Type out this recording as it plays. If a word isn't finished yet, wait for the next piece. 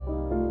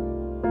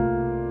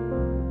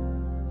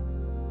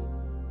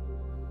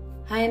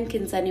Hi, I'm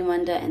Kinsani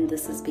Wanda and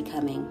this is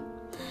Becoming.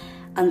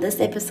 On this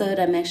episode,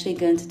 I'm actually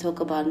going to talk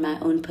about my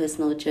own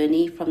personal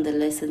journey from the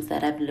lessons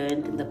that I've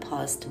learned in the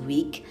past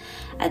week.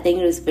 I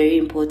think it was very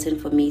important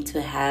for me to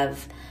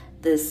have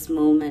this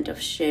moment of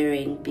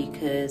sharing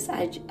because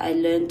I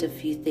learned a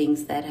few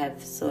things that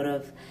have sort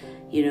of,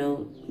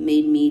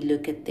 made me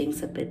look at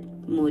things a bit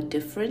more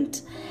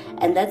different.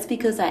 And that's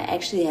because I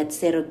actually had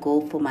set a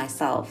goal for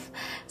myself.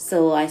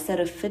 So I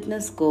set a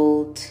fitness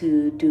goal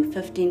to do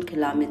 15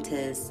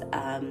 kilometers,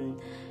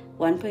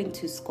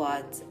 1.2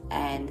 squats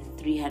and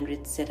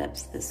 300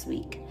 sit-ups this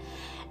week.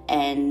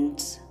 And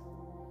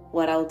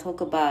what I'll talk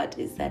about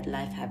is that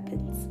life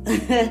happens.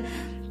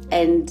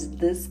 And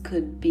this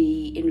could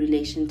be in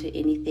relation to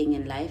anything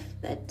in life,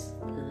 that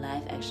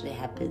life actually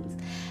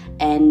happens.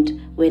 And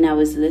when I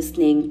was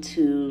listening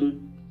to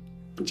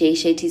Jay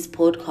Shetty's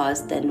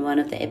podcast and one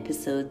of the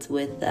episodes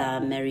with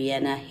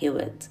Mariana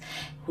Hewitt,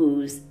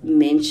 who's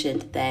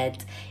mentioned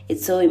that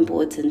it's so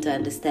important to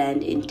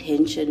understand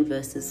intention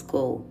versus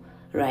goal,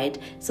 right?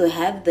 So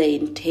have the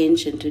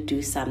intention to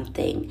do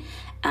something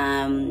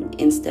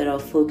instead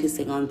of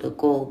focusing on the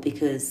goal,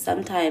 because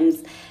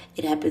sometimes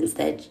it happens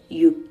that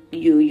you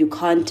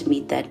can't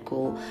meet that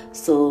goal.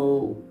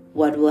 So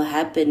what will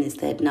happen is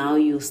that now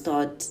you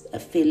start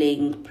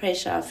feeling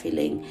pressure,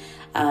 feeling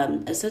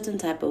a certain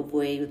type of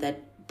way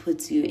that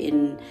puts you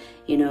in,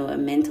 a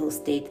mental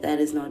state that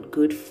is not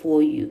good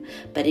for you.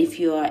 But if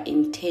you are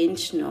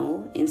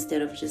intentional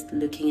instead of just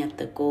looking at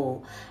the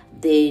goal,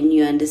 then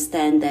you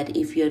understand that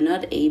if you're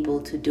not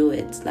able to do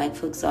it, like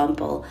for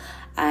example,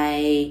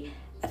 I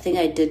think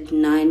I did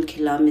 9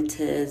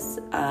 kilometers,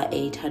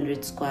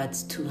 800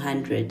 squats,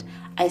 200.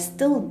 I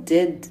still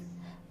did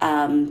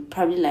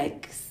probably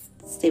like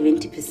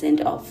 70%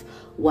 of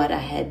what I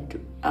had,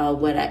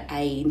 what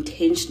I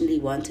intentionally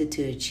wanted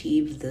to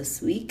achieve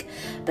this week,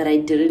 but I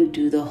didn't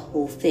do the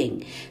whole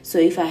thing. So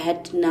if I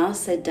had now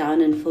sat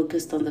down and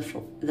focused on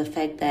the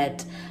fact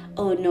that,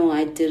 oh no,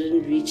 I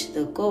didn't reach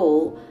the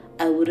goal,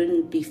 I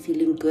wouldn't be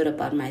feeling good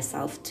about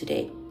myself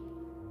today.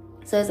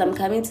 So as I'm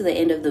coming to the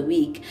end of the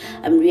week,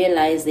 I'm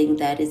realizing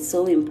that it's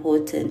so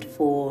important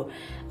for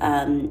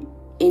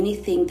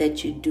anything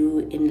that you do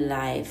in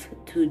life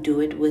to do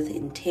it with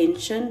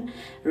intention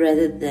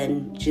rather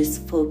than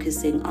just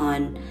focusing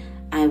on,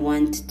 I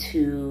want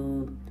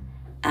to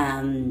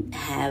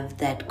have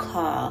that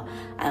car,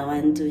 I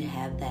want to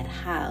have that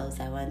house,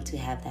 I want to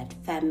have that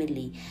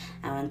family,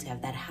 I want to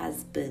have that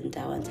husband,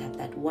 I want to have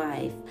that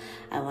wife,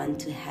 I want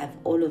to have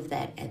all of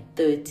that at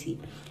 30.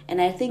 And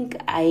I think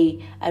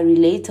I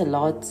relate a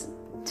lot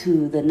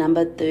to the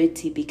number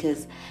 30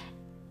 because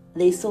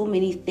there's so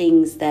many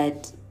things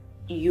that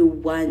you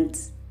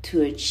want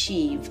to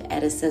achieve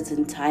at a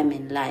certain time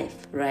in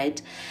life,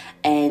 right?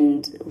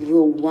 And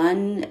the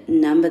one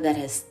number that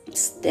has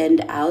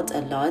stand out a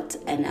lot,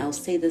 and I'll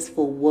say this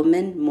for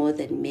women more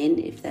than men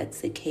if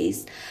that's the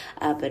case,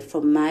 but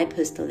from my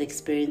personal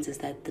experience is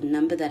that the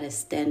number that has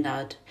stand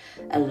out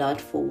a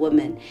lot for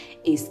women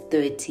is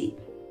 30.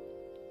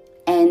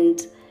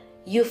 And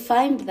you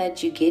find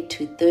that you get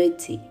to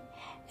 30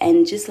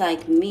 and just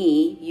like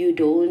me, you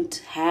don't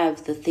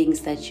have the things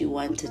that you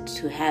wanted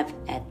to have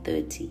at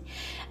 30.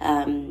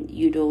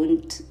 You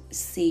don't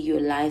see your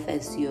life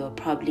as you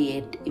probably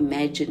had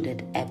imagined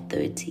it at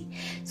 30.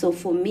 So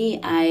for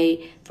me,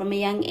 I, from a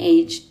young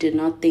age, did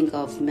not think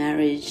of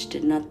marriage,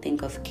 did not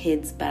think of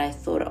kids, but I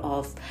thought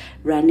of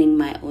running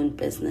my own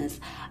business.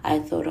 I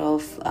thought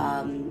of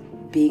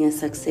being a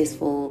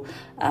successful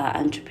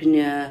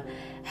entrepreneur,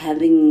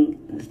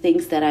 having the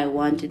things that I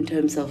want in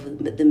terms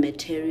of the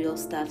material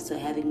stuff. So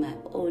having my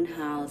own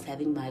house,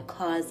 having my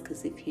cars,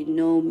 because if you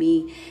know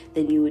me,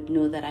 then you would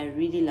know that I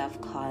really love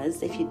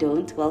cars. If you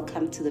don't,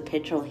 welcome to the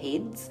petrol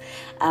heads.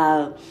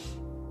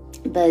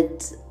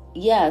 But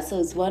yeah, so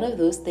it's one of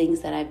those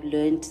things that I've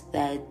learned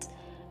that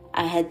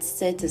I had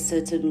set a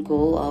certain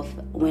goal of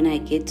when I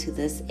get to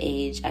this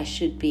age, I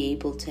should be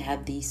able to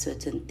have these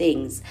certain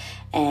things.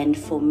 And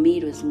for me,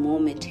 it was more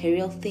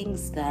material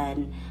things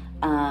than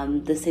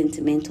the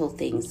sentimental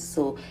things.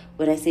 So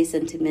when I say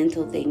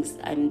sentimental things,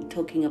 I'm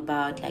talking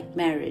about like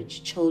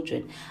marriage,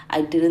 children.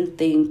 I didn't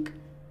think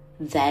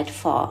that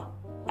far.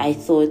 I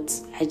thought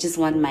I just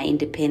want my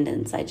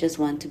independence. I just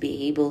want to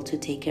be able to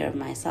take care of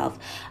myself.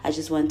 I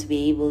just want to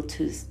be able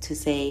to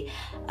say,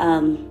 I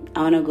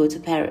want to go to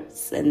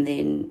Paris and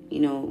then,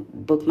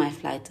 book my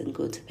flight and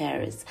go to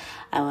Paris.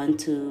 I want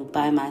to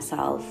buy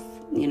myself,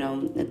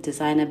 a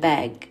designer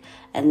bag,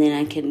 and then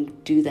I can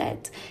do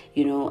that,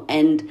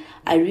 and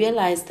I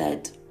realized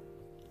that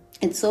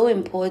it's so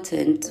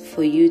important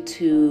for you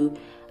to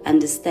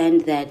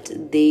understand that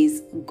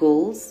there's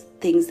goals,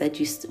 things that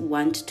you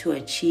want to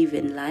achieve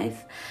in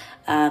life,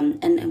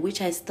 and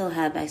which I still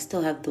have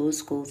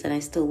those goals and I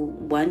still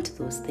want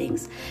those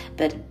things,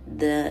 but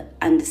the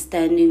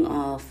understanding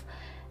of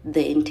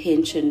the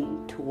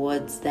intention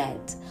towards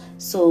that.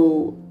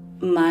 So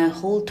my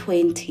whole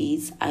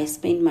 20s, I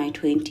spent my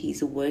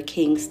 20s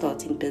working,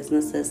 starting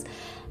businesses,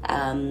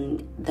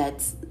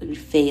 that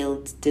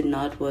failed, did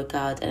not work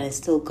out, and I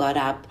still got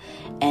up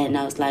and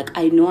I was like,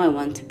 I know I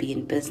want to be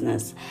in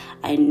business.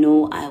 I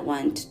know I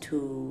want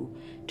to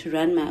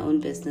run my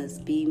own business,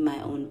 be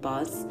my own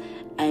boss.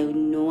 I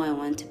know I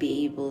want to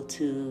be able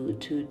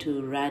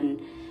to run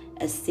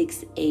a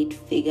 6-8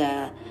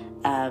 figure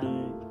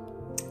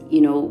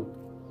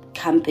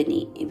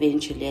company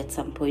eventually at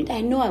some point.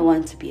 I know I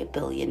want to be a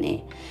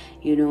billionaire,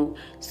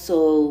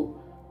 so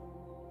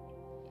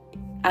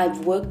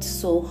I've worked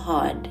so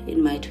hard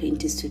in my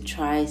 20s to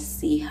try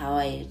see how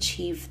I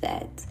achieve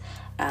that.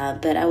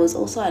 But I was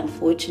also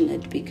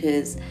unfortunate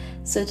because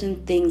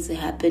certain things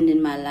happened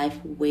in my life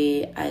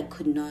where I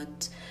could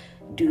not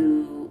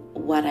do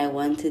what I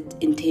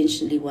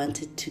intentionally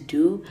wanted to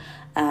do.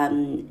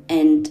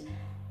 And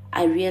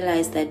I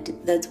realized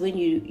that that's when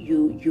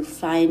you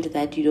find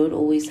that you don't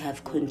always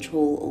have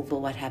control over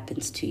what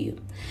happens to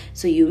you.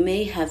 So you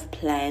may have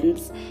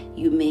plans,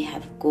 you may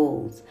have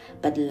goals,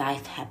 but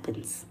life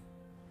happens.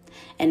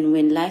 And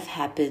when life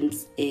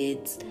happens,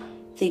 it's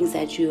things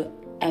that you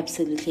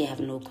absolutely have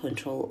no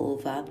control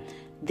over.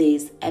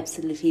 There's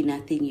absolutely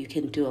nothing you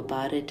can do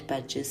about it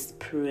but just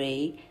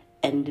pray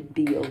and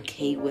be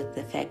okay with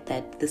the fact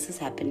that this is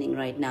happening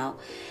right now.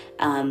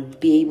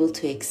 Be able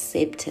to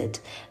accept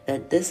it,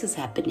 that this is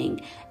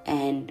happening.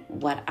 And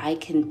what I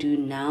can do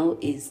now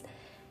is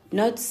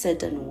not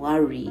sit and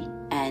worry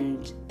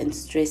and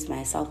stress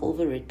myself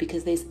over it,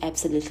 because there's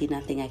absolutely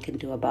nothing I can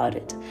do about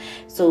it.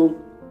 So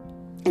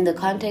in the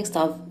context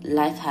of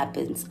life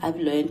happens, I've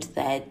learned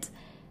that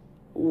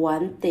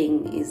one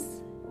thing is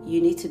you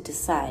need to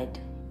decide,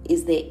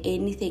 is there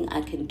anything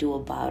I can do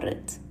about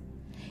it?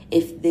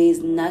 If there's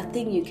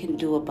nothing you can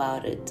do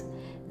about it,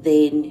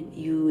 then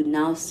you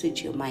now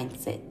switch your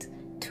mindset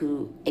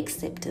to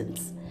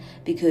acceptance.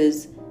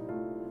 Because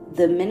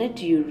the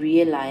minute you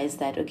realize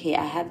that, okay,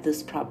 I have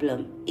this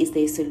problem, is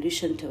there a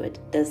solution to it?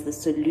 Does the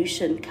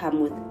solution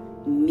come with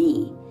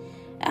me?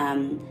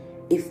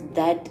 If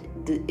that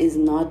is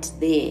not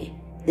there,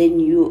 then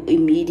you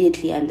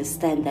immediately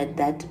understand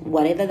that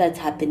whatever that's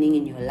happening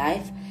in your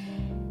life,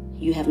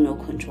 you have no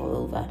control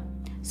over.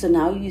 So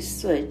now you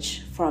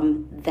switch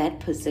from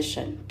that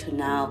position to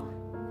now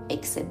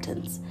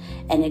acceptance.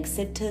 And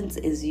acceptance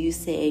is you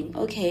saying,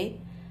 okay,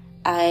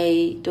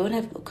 I don't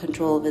have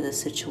control over the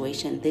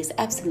situation. There's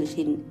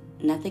absolutely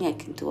nothing I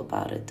can do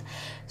about it.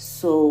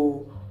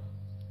 So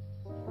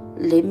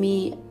let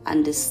me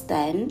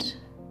understand.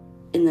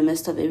 In the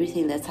midst of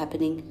everything that's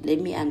happening,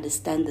 let me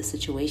understand the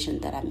situation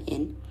that I'm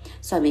in,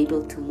 so I'm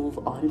able to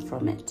move on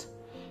from it.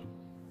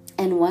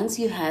 And once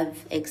you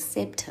have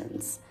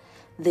acceptance,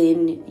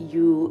 then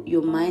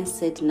your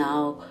mindset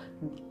now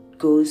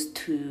goes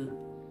to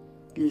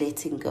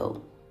letting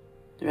go,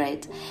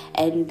 right?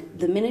 And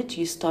the minute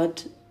you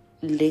start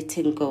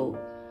letting go,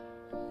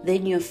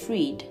 then you're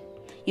freed.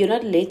 You're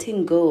not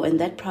letting go, and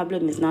that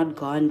problem is not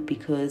gone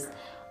because,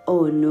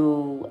 oh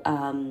no,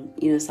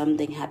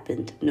 something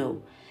happened.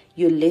 No.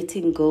 You're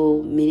letting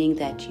go, meaning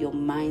that your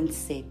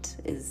mindset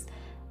is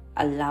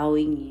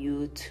allowing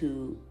you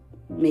to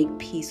make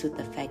peace with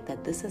the fact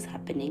that this is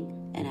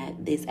happening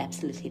and there's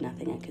absolutely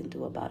nothing I can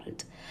do about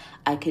it.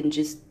 I can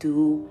just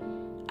do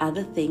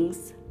other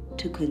things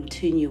to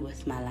continue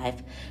with my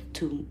life,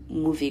 to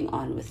moving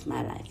on with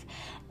my life.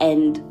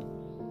 And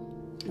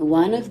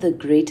one of the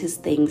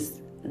greatest things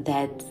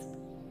that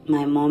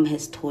my mom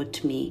has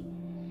taught me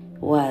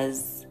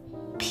was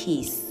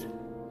peace.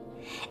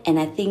 And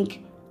I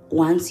think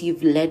once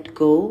you've let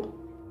go,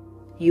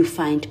 you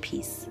find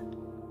peace.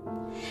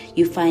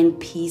 You find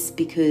peace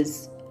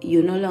because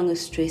you're no longer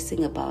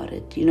stressing about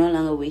it. You're no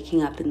longer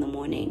waking up in the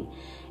morning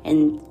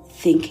and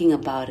thinking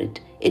about it.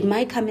 It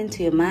might come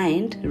into your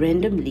mind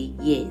randomly.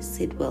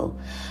 Yes, it will.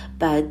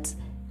 But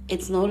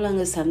it's no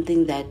longer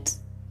something that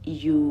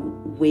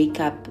you wake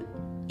up,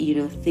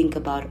 think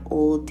about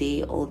all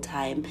day, all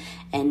time,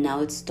 and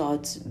now it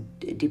starts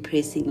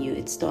depressing you.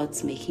 It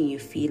starts making you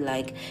feel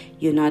like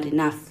you're not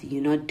enough,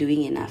 you're not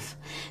doing enough.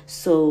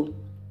 So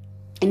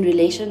in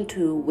relation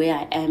to where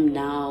I am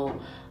now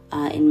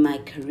in my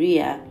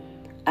career,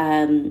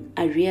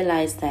 I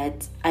realized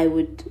that I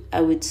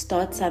would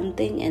start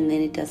something and then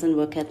it doesn't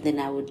work out, then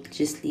I would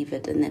just leave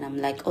it, and then I'm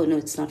like, oh no,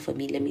 it's not for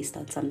me, let me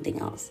start something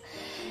else.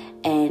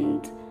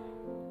 And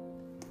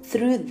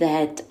through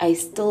that, I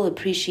still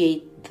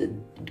appreciate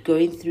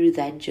going through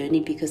that journey,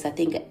 because I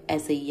think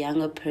as a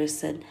younger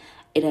person,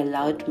 it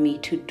allowed me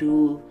to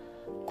do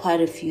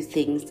quite a few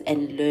things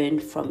and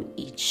learn from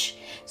each.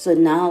 So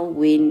now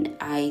when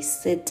I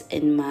sit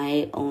in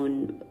my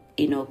own,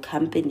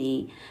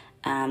 company,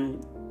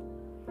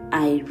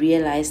 I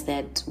realize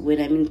that when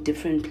I'm in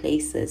different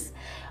places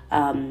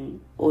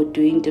or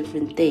doing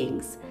different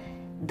things,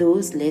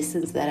 those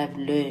lessons that I've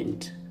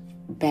learned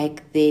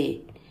back there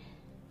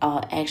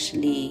are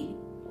actually,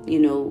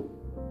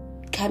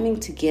 coming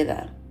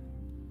together,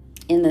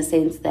 in the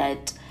sense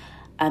that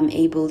I'm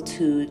able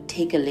to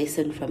take a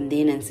lesson from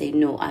then and say,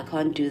 no, I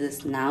can't do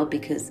this now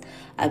because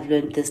I've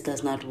learned this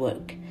does not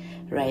work,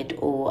 right?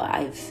 Or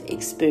I've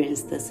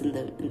experienced this in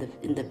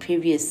the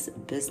previous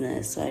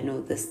business, so I know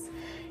this,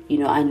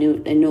 I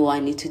know I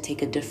need to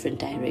take a different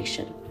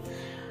direction.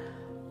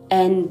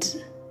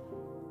 And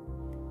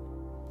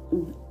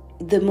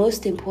the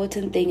most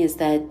important thing is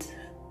that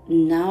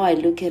now I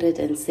look at it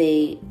and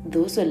say,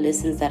 those are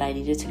lessons that I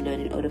needed to learn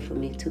in order for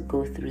me to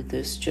go through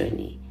this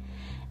journey.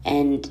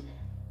 And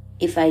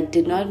if I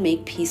did not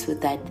make peace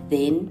with that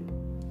then,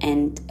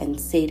 and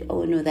said,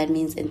 oh no, that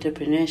means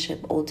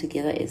entrepreneurship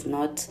altogether is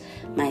not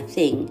my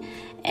thing,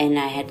 and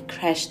I had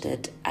crashed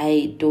it,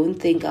 I don't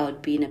think I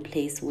would be in a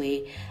place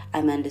where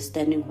I'm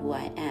understanding who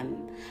I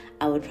am.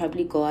 I would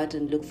probably go out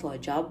and look for a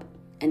job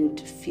and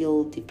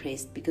feel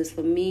depressed, because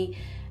for me,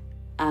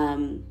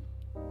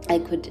 I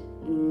could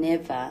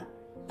never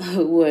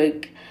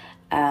work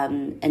a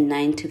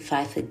 9 to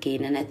 5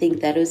 again. And I think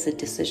that was a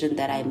decision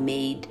that I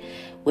made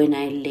when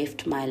I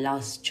left my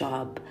last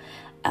job,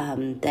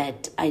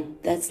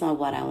 that's not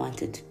what I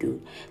wanted to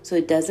do. So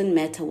it doesn't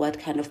matter what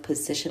kind of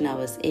position I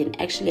was in.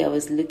 Actually, I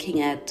was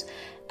looking at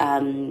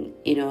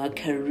a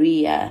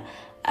career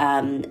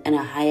and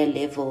a higher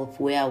level of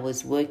where I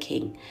was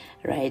working,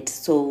 right?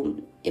 So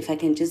if I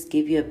can just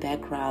give you a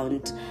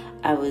background,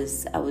 I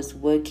was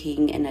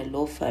working in a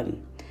law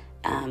firm,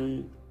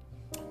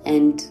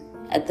 and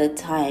at the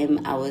time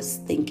I was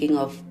thinking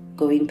of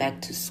going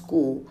back to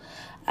school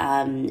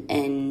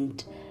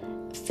and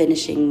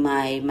finishing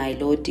my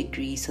law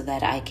degree so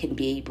that I can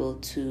be able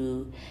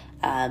to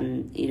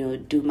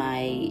do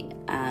my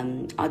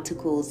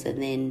articles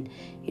and then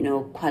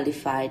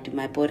qualify, do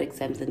my board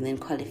exams and then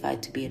qualify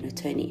to be an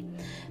attorney.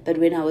 But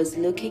when I was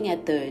looking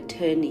at the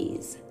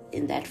attorneys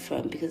in that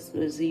firm, because it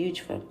was a huge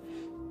firm,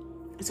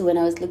 so when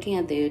I was looking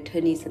at the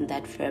attorneys in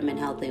that firm and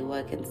how they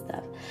work and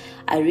stuff,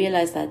 I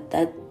realized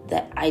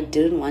that I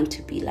didn't want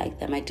to be like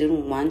them. I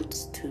didn't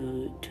want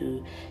to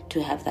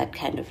have that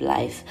kind of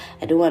life.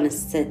 I don't want to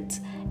sit,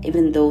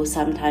 even though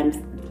sometimes,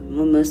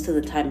 most of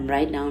the time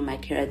right now in my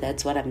career,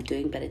 that's what I'm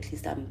doing, but at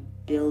least I'm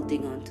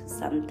building onto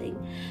something.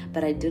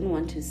 But I didn't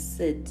want to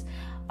sit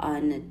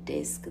on a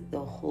desk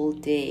the whole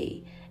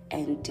day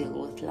and deal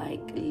with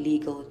like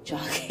legal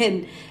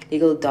jargon,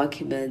 legal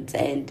documents,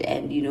 and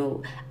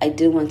I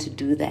didn't want to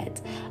do that.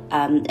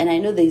 And I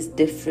know there's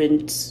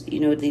different,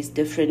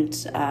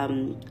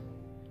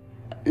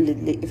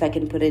 if I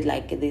can put it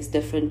like, there's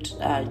different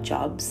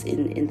jobs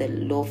in the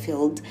law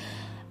field,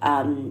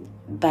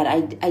 but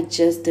I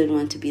just didn't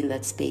want to be in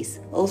that space.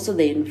 Also,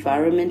 the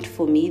environment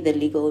for me, the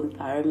legal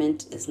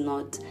environment, is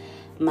not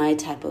my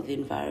type of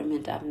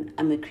environment.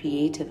 I'm a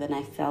creative, and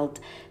I felt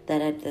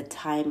that at the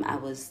time I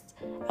was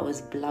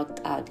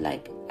blocked out.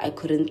 Like I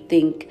couldn't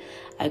think,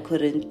 I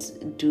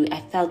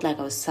felt like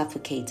I was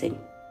suffocating,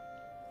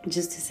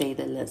 just to say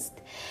the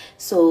least.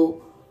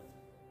 So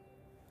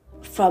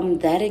from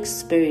that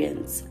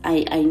experience,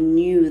 I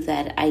knew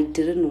that I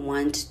didn't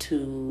want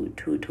to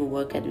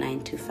work at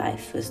 9 to 5,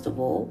 first of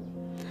all.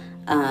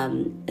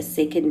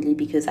 Secondly,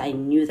 because I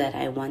knew that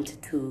I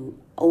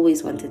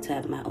always wanted to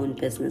have my own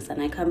business,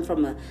 and I come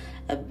from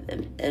a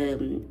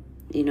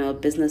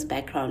business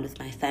background with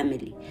my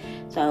family,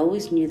 so I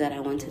always knew that I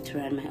wanted to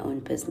run my own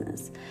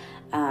business.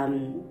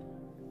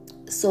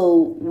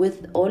 So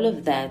with all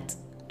of that,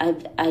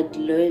 I'd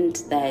learned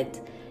that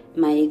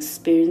my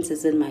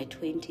experiences in my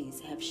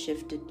 20s have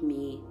shifted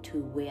me to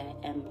where I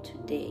am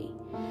today,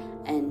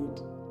 and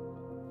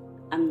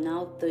I'm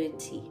now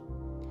 30.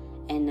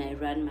 And I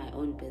run my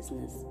own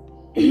business.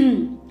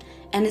 And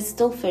it's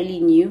still fairly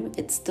new.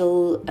 It's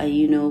still,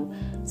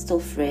 still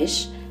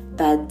fresh.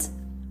 But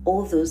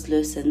all those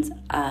lessons,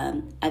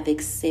 I've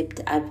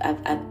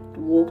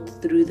walked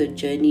through the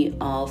journey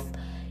of,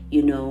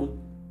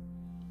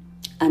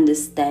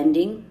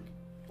 understanding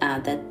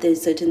that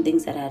there's certain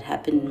things that had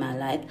happened in my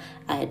life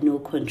I had no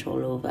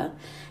control over.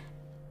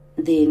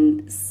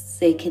 Then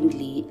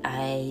secondly,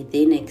 I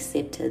then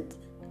accepted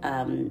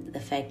the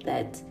fact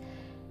that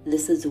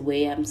this is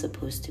where I'm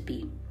supposed to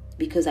be,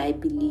 because I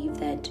believe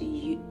that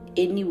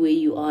anywhere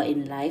you are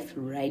in life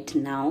right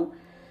now,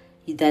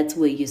 that's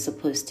where you're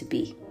supposed to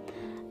be.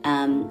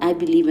 I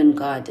believe in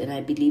God, and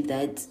I believe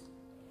that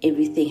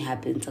everything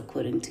happens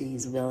according to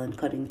His will and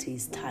according to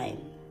His time,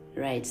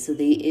 right? So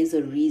there is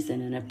a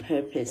reason and a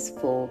purpose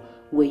for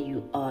where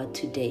you are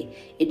today.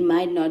 It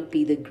might not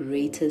be the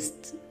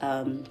greatest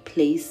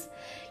place.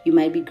 You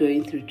might be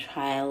going through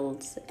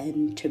trials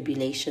and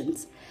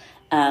tribulations.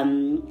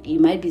 You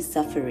might be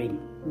suffering,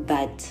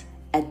 but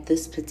at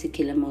this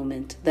particular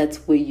moment,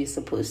 that's where you're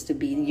supposed to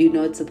be. You're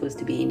not supposed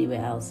to be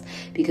anywhere else,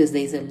 because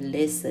there's a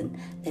lesson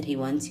that He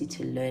wants you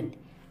to learn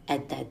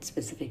at that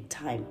specific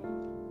time,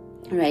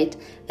 right?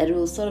 That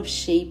will sort of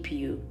shape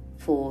you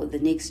for the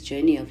next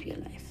journey of your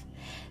life.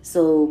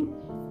 So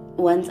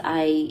once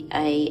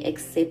I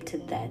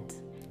accepted that,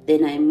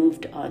 then I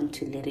moved on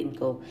to letting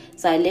go.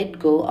 So I let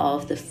go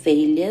of the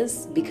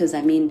failures, because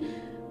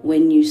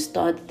when you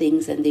start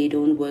things and they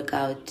don't work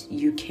out,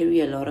 you carry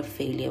a lot of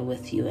failure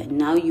with you, and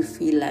now you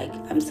feel like,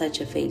 I'm such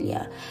a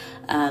failure.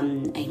 I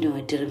know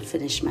I didn't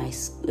finish my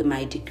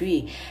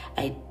degree.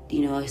 I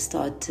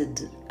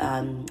started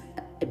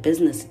a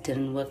business, it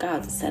didn't work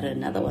out. I started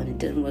another one, it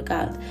didn't work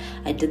out.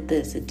 I did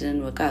this, it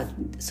didn't work out.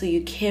 So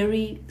you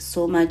carry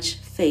so much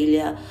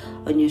failure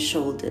on your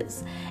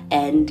shoulders.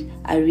 And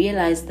I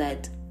realized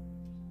that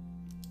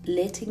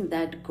letting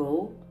that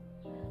go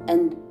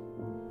and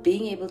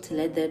being able to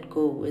let that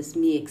go was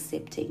me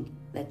accepting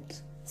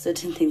that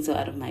certain things are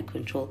out of my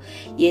control.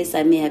 Yes,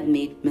 I may have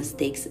made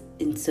mistakes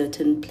in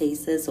certain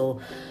places,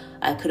 or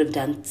I could have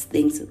done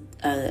things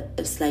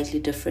slightly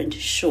different,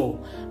 sure.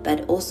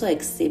 But also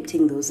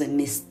accepting those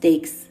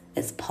mistakes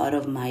as part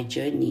of my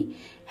journey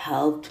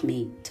helped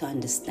me to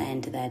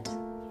understand that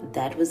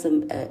that was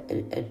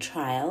a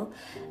trial,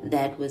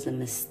 that was a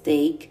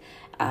mistake.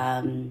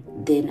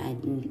 Then I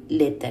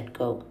let that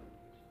go.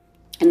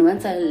 And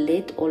once I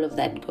let all of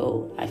that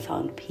go, I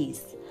found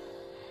peace,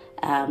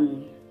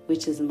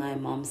 which is my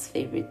mom's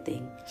favorite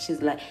thing.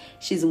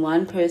 She's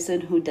one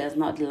person who does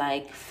not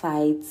like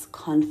fights,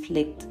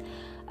 conflict.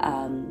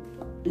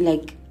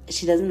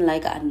 She doesn't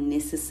like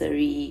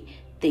unnecessary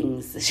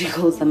things. She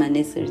calls them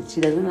unnecessary. She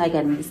doesn't like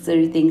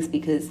unnecessary things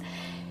because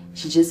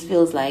she just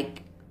feels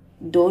like,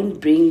 don't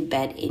bring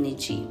bad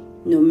energy,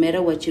 no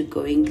matter what you're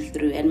going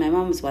through. And my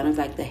mom is one of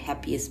the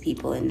happiest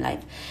people in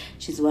life.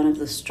 She's one of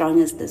the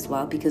strongest as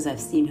well, because I've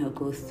seen her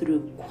go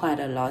through quite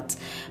a lot,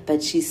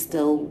 but she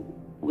still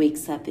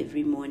wakes up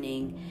every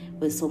morning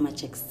with so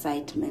much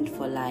excitement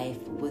for life,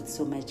 with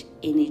so much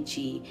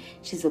energy.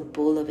 She's a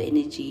ball of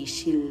energy.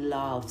 She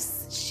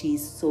laughs.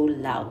 She's so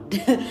loud.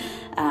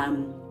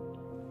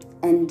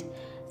 And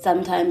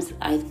sometimes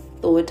I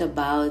thought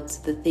about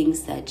the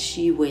things that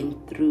she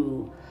went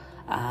through,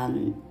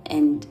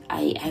 and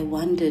I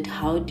wondered,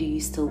 how do you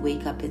still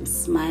wake up and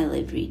smile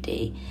every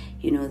day?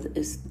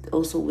 It's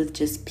also with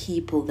just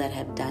people that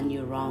have done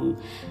you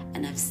wrong.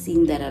 And I've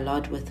seen that a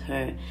lot with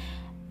her.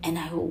 And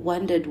I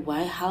wondered,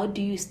 how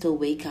do you still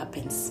wake up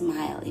and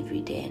smile every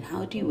day? And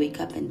how do you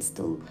wake up and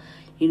still,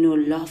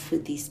 laugh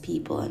with these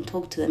people and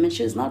talk to them? And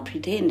she was not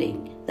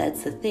pretending.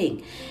 That's the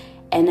thing.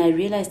 And I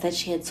realized that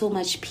she had so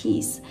much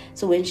peace.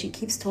 So when she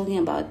keeps talking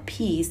about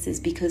peace, it's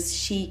because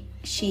she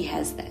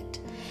has that.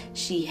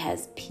 She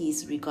has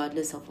peace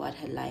regardless of what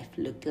her life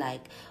looked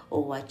like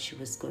or what she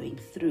was going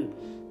through.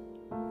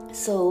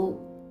 So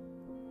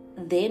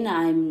then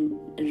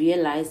I'm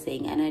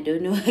realizing, and I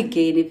don't know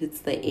again if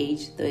it's the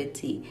age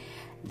 30,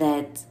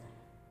 that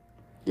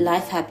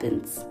life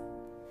happens.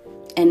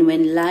 And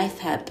when life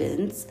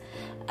happens,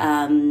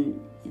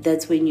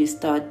 that's when you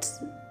start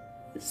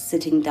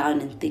sitting down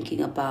and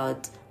thinking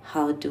about,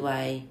 how do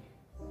I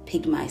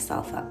pick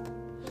myself up?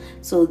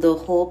 So the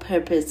whole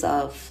purpose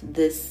of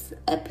this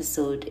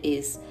episode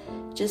is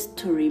just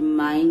to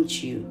remind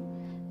you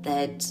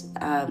that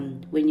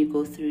when you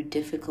go through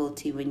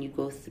difficulty, when you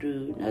go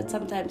through,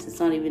 sometimes it's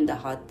not even the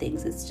hard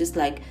things. It's just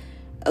like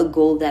a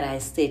goal that I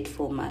set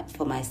for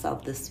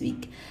myself this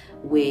week,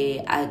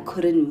 where I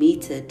couldn't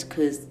meet it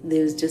because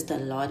there was just a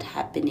lot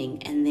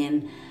happening. And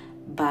then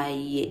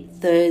by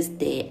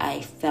Thursday,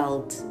 I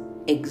felt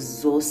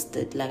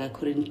exhausted, like I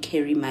couldn't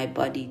carry my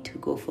body to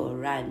go for a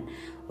run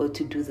or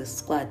to do the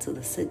squats or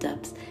the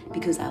sit-ups,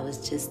 because I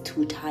was just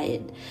too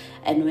tired.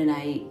 And when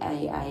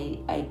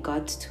I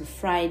got to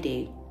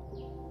Friday,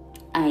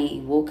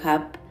 I woke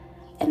up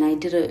and I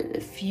did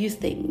a few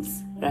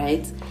things,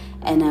 right?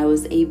 And I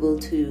was able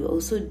to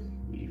also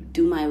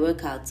do my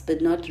workouts,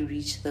 but not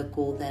reach the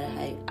goal that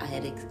I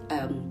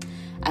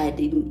had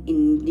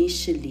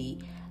initially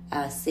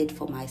set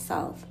for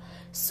myself.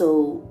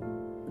 So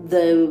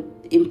the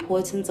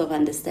importance of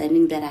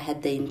understanding that I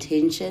had the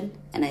intention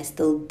and I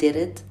still did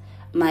it,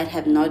 might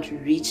have not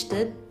reached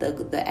it,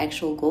 the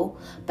actual goal,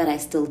 but I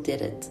still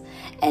did it.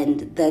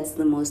 And that's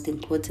the most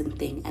important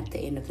thing at the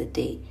end of the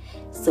day.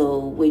 So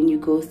when you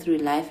go through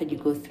life and you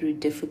go through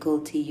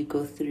difficulty, you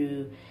go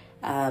through,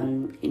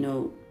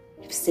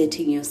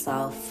 setting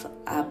yourself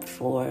up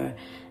for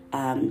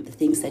the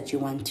things that you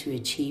want to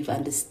achieve,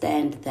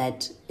 understand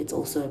that it's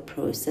also a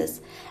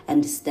process.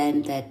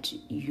 Understand that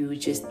you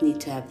just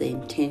need to have the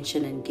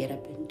intention and get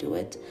up and do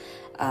it.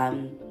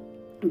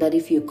 But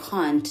if you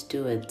can't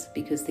do it,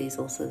 because there's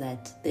also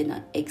that,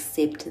 then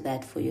accept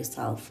that for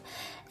yourself.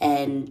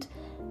 And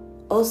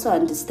also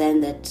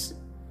understand that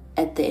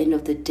at the end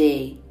of the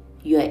day,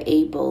 you are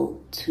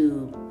able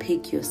to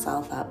pick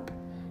yourself up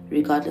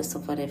regardless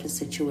of whatever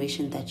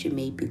situation that you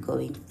may be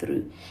going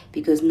through,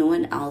 because no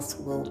one else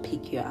will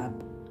pick you up,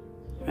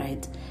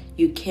 right?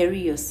 You carry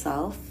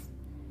yourself,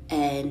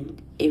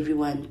 and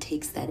everyone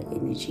takes that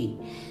energy.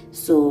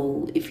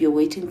 So if you're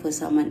waiting for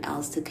someone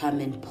else to come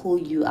and pull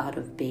you out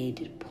of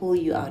bed, pull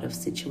you out of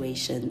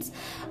situations,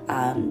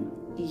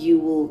 you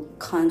will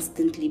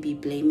constantly be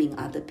blaming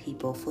other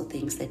people for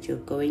things that you're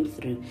going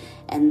through.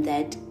 And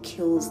that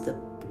kills the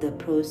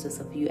process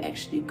of you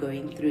actually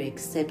going through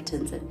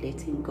acceptance and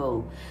letting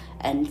go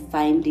and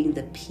finding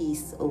the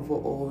peace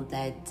overall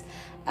that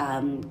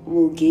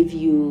will give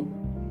you,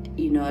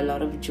 a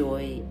lot of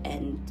joy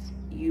and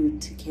you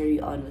to carry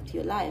on with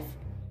your life.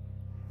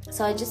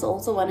 So I just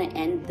also want to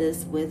end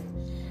this with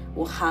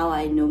how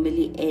I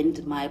normally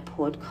end my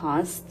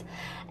podcast,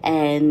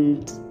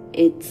 and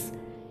it's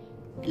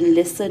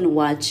listen,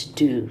 watch,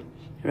 do,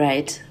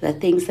 right? The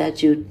things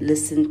that you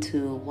listen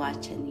to,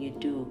 watch, and you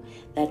do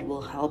that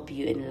will help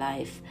you in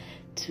life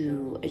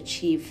to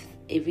achieve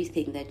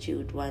everything that you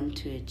would want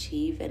to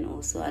achieve, and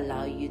also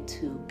allow you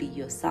to be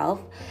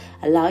yourself,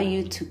 allow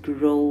you to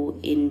grow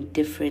in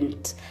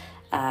different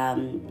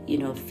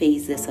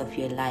phases of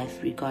your life,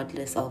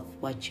 regardless of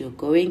what you're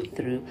going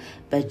through.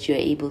 But you're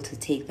able to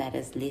take that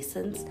as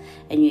lessons,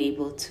 and you're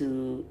able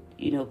to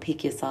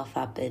pick yourself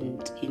up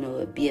and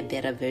be a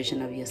better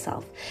version of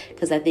yourself.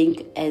 Because I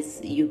think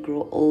as you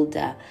grow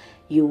older,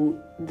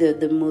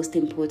 the most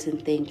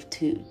important thing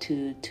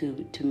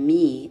to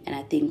me, and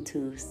I think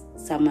to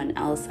someone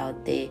else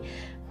out there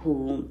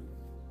who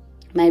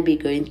might be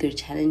going through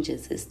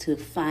challenges, is to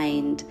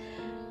find,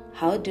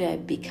 how do I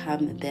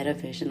become a better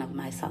version of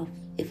myself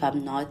if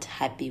I'm not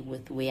happy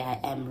with where I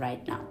am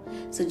right now?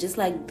 So just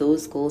like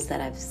those goals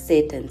that I've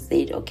set and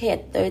said, okay,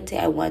 at 30,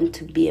 I want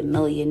to be a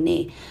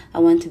millionaire. I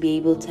want to be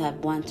able to have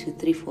 1, 2,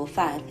 3, 4,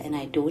 5, and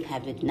I don't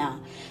have it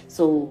now.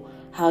 So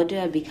how do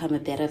I become a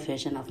better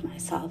version of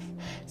myself?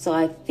 So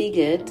I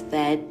figured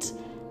that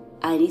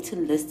I need to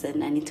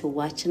listen, I need to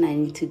watch, and I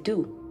need to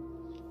do.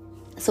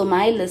 So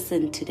my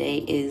lesson today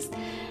is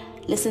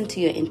listen to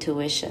your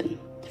intuition.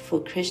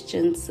 For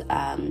Christians,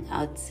 I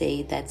would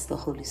say that's the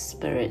Holy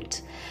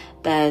Spirit.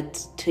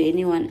 But to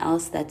anyone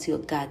else, that's your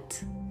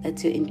gut,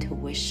 that's your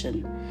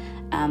intuition.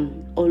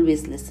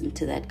 Always listen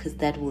to that, because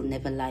that will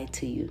never lie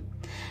to you.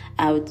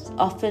 I would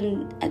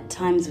often, at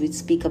times, we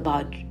speak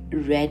about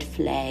red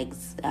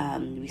flags.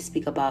 We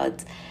speak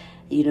about,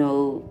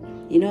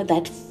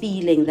 that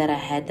feeling that I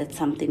had that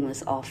something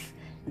was off.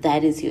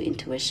 That is your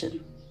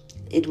intuition.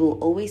 It will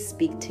always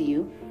speak to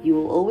you. You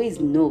will always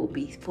know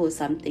before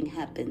something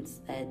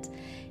happens that,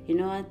 you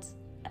know what,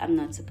 I'm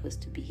not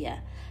supposed to be here.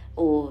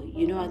 Or,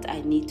 you know what,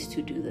 I need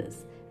to do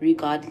this,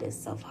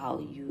 regardless of how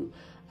you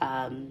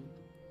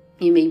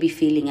may be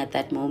feeling at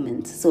that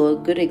moment. So a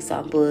good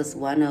example is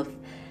one of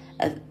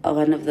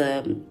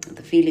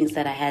the feelings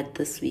that I had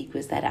this week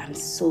was that I'm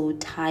so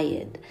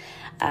tired.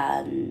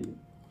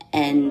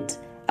 And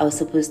I was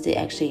supposed to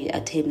actually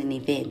attend an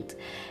event.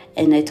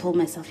 And I told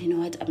myself, you know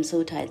what, I'm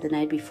so tired. The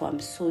night before, I'm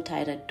so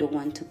tired, I don't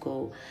want to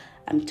go.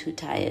 I'm too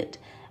tired.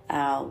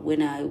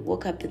 When I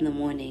woke up in the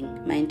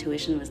morning, my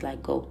intuition was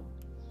like, go.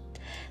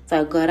 So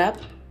I got up,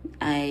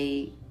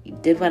 I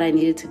did what I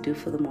needed to do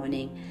for the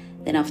morning.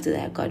 Then after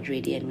that, I got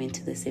ready and went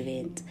to this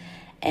event.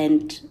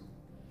 And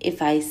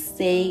if I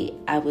say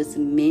I was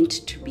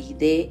meant to be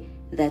there,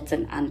 that's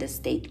an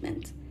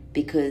understatement,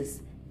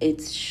 because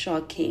it's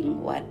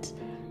shocking what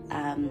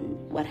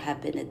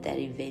happened at that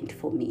event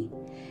for me.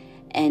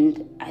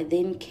 And I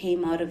then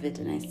came out of it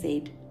and I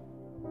said,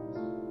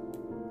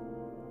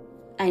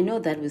 I know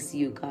that was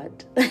you,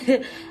 God.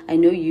 I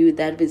know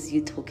that was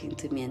you talking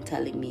to me and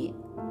telling me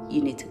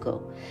you need to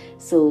go.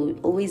 So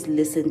always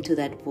listen to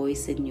that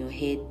voice in your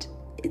head.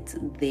 It's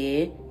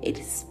there.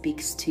 It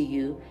speaks to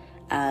you.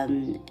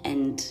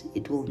 And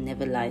it will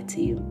never lie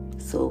to you.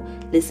 So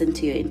listen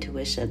to your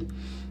intuition.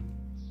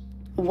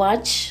 I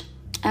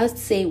would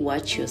say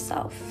watch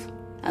yourself.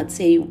 And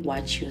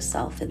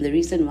the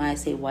reason why I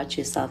say watch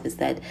yourself is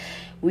that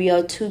we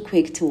are too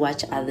quick to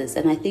watch others.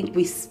 And I think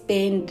we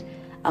spend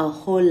our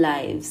whole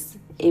lives,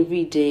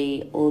 every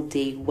day, all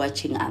day,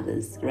 watching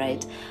others,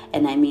 right?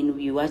 And I mean,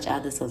 we watch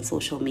others on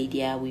social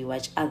media, we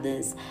watch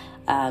others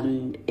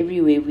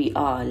everywhere we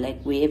are,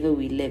 like wherever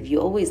we live,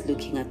 you're always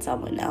looking at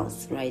someone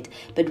else, right?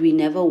 But we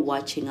never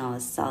watching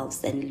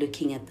ourselves and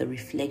looking at the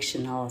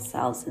reflection of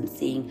ourselves and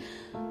saying,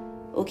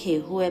 okay,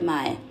 who am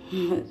I?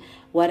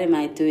 What am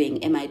I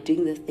doing? Am I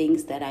doing the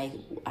things that I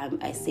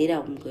said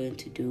I'm going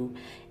to do?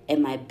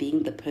 Am I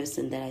being the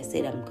person that I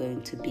said I'm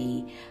going to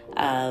be?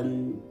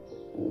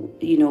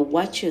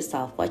 Watch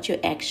yourself, watch your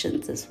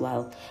actions as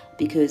well,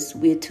 because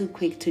we're too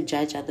quick to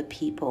judge other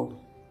people,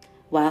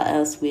 while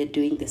else we're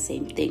doing the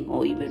same thing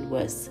or even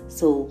worse.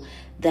 So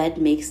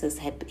that makes us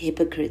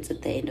hypocrites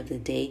at the end of the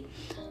day.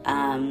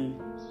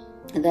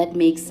 That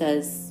makes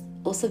us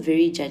also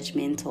very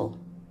judgmental.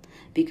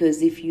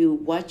 Because if you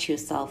watch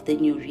yourself,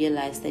 then you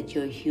realize that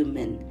you're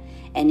human.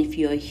 And if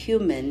you're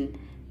human,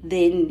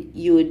 then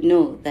you would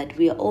know that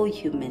we are all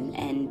human,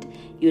 and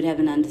you'd have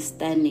an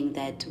understanding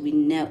that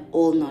we're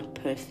all not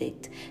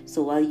perfect.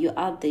 So while you're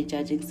out there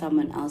judging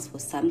someone else for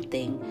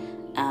something,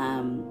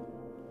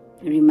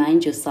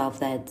 remind yourself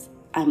that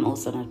I'm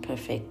also not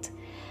perfect.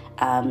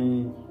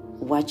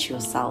 Watch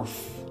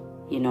yourself,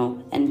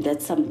 and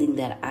that's something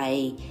that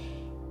I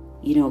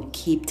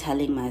keep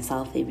telling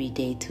myself every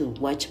day, to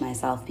watch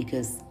myself,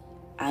 because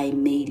I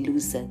may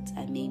lose it.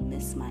 I may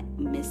miss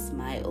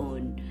my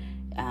own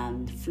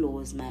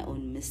flaws, my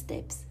own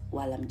missteps,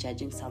 while I'm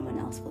judging someone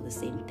else for the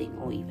same thing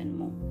or even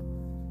more.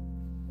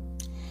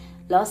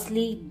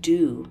 Lastly,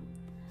 do.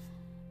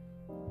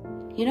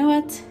 You know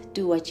what?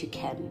 Do what you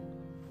can.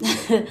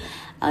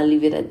 I'll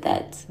leave it at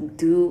that.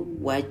 Do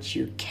what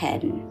you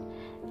can.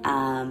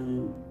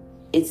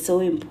 It's so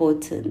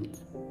important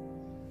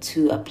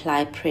to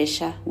apply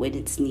pressure when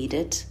it's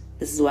needed.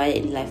 This is why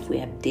in life we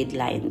have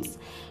deadlines.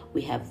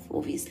 We have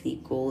obviously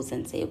goals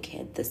and say, okay,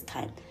 at this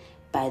time.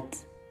 but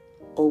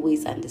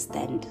always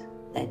understand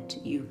that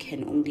you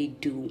can only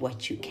do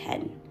what you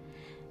can.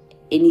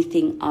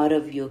 Anything out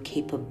of your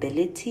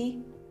capability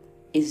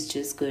is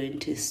just going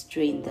to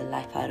strain the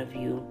life out of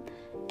you.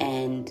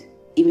 And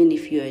even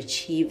if you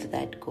achieve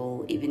that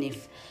goal, even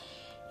if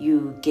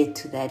you get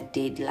to that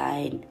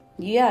deadline,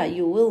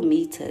 you will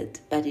meet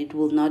it, but it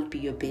will not be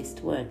your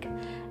best work.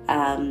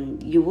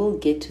 You will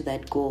get to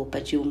that goal,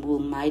 but you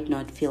might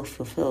not feel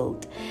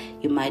fulfilled.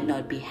 You might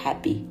not be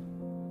happy.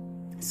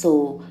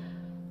 So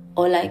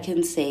all I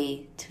can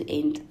say to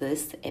end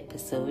this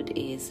episode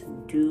is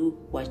do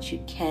what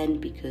you can,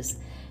 because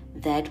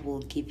that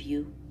will give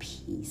you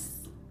peace.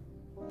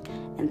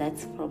 And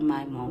that's from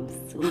my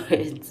mom's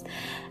words.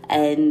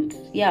 And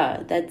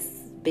that's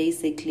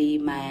basically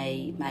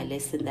my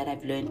lesson that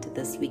I've learned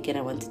this week, and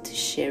I wanted to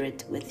share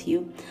it with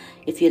you.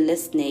 If you're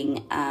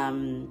listening,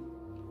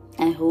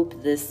 I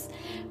hope this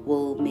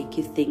will make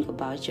you think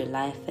about your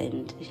life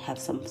and have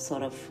some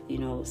sort of,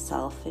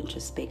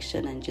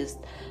 self-introspection, and just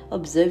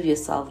observe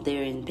yourself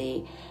there and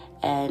there,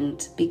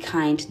 and be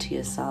kind to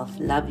yourself,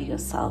 love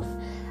yourself,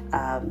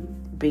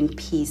 bring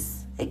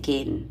peace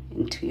again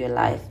into your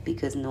life,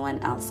 because no one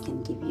else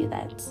can give you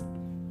that.